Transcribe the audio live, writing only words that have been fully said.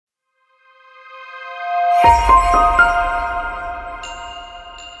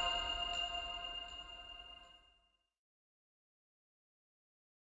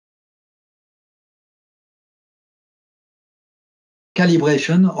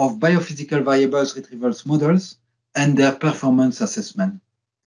Calibration of biophysical variables retrievals models and their performance assessment.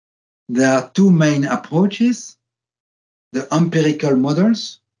 There are two main approaches, the empirical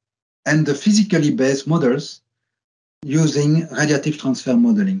models and the physically based models using radiative transfer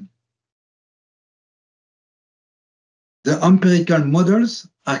modeling. The empirical models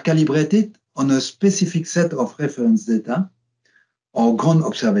are calibrated on a specific set of reference data or ground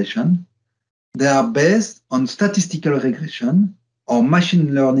observation. They are based on statistical regression or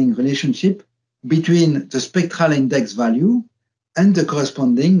machine learning relationship between the spectral index value and the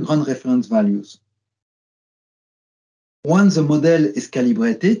corresponding ground reference values. Once the model is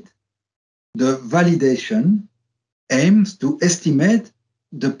calibrated, the validation aims to estimate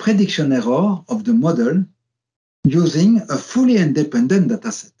the prediction error of the model using a fully independent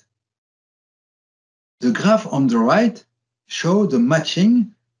dataset. The graph on the right shows the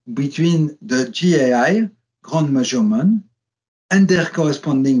matching between the GAI ground measurement and their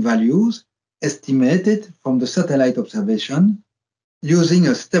corresponding values estimated from the satellite observation using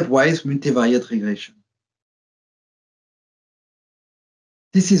a stepwise multivariate regression.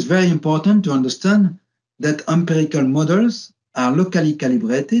 This is very important to understand that empirical models are locally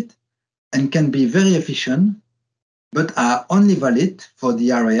calibrated and can be very efficient, but are only valid for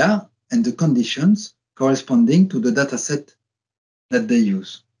the area and the conditions corresponding to the dataset that they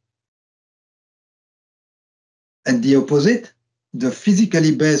use. And the opposite, the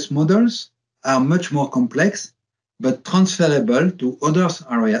physically based models are much more complex, but transferable to other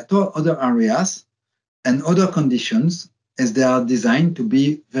areas and other conditions, as they are designed to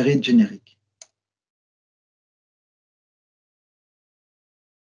be very generic.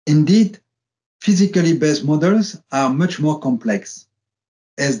 Indeed, physically based models are much more complex,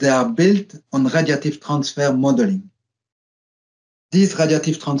 as they are built on radiative transfer modeling. These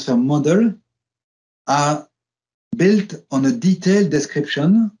radiative transfer models are built on a detailed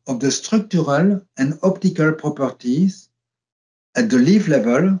description of the structural and optical properties at the leaf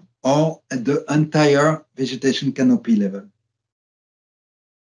level or at the entire vegetation canopy level.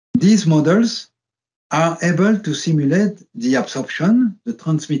 These models are able to simulate the absorption, the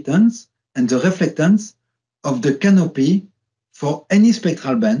transmittance, and the reflectance of the canopy for any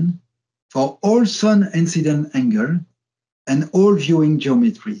spectral band, for all sun incident angle, and all viewing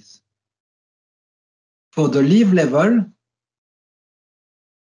geometries. For the leaf level,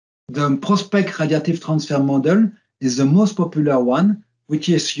 the prospect radiative transfer model is the most popular one, which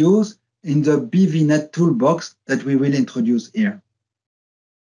is used in the BVNet toolbox that we will introduce here.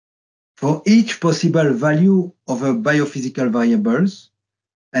 For each possible value of a biophysical variables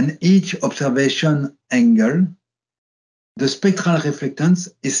and each observation angle, the spectral reflectance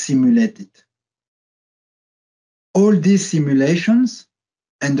is simulated. All these simulations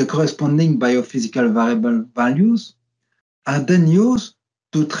and the corresponding biophysical variable values are then used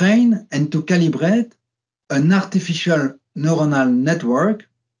to train and to calibrate an artificial neuronal network,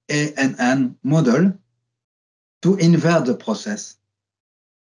 ANN model, to invert the process.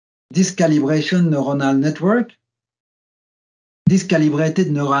 This calibrated neural network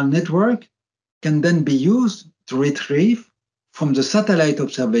can then be used to retrieve from the satellite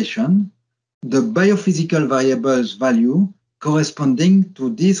observation the biophysical variables value corresponding to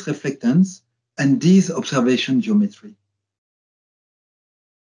these reflectance and these observation geometry.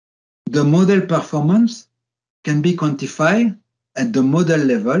 The model performance can be quantified at the model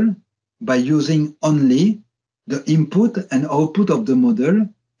level by using only the input and output of the model,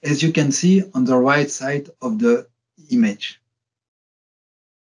 as you can see on the right side of the image.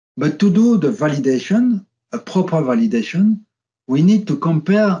 But to do the validation, a proper validation, we need to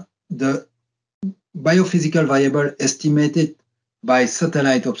compare the biophysical variable estimated by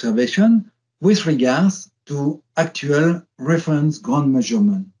satellite observation with regards to actual reference ground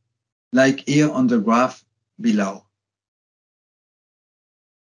measurement, like here on the graph below.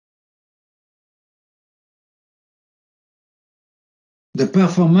 The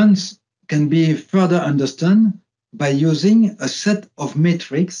performance can be further understood by using a set of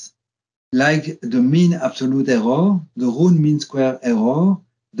metrics like the mean absolute error, the root mean square error,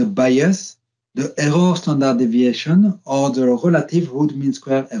 the bias, the error standard deviation, or the relative root mean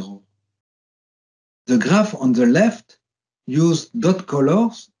square error. The graph on the left uses dot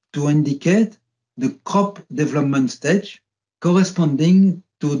colors to indicate the crop development stage corresponding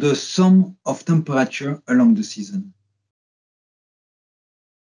to the sum of temperature along the season.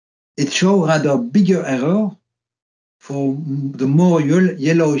 It shows rather bigger error for the more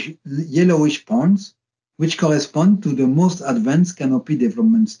yellowish points, which correspond to the most advanced canopy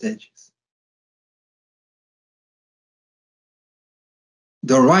development stages.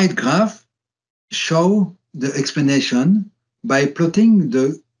 The right graph shows the explanation by plotting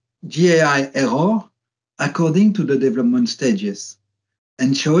the GAI error according to the development stages,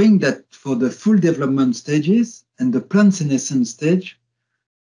 and showing that for the full development stages and the plant senescence stage,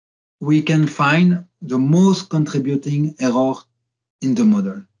 we can find the most contributing error in the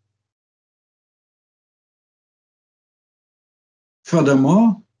model.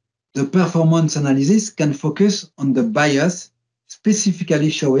 Furthermore, the performance analysis can focus on the bias, specifically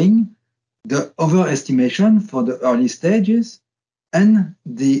showing the overestimation for the early stages and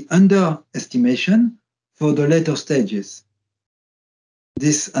the underestimation for the later stages.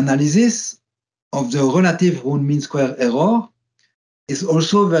 This analysis of the relative root mean square error is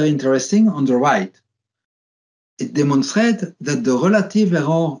also very interesting on the right. It demonstrates that the relative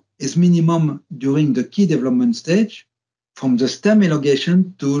error is minimum during the key development stage, from the stem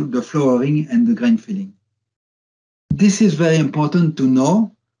elongation to the flowering and the grain filling. This is very important to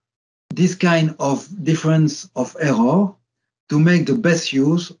know this kind of difference of error to make the best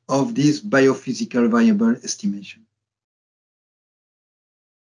use of this biophysical variable estimation.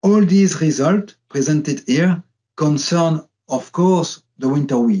 All these results presented here concern, of course, the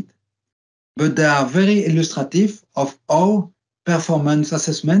winter wheat, but they are very illustrative of how performance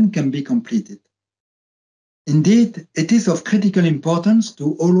assessment can be completed. Indeed, it is of critical importance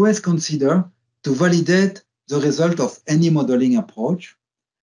to always consider to validate the result of any modeling approach,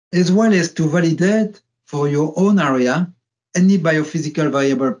 as well as to validate for your own area any biophysical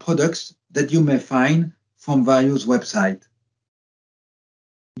variable products that you may find from various websites.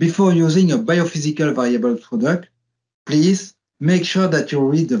 Before using a biophysical variable product, please make sure that you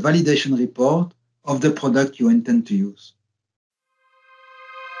read the validation report of the product you intend to use.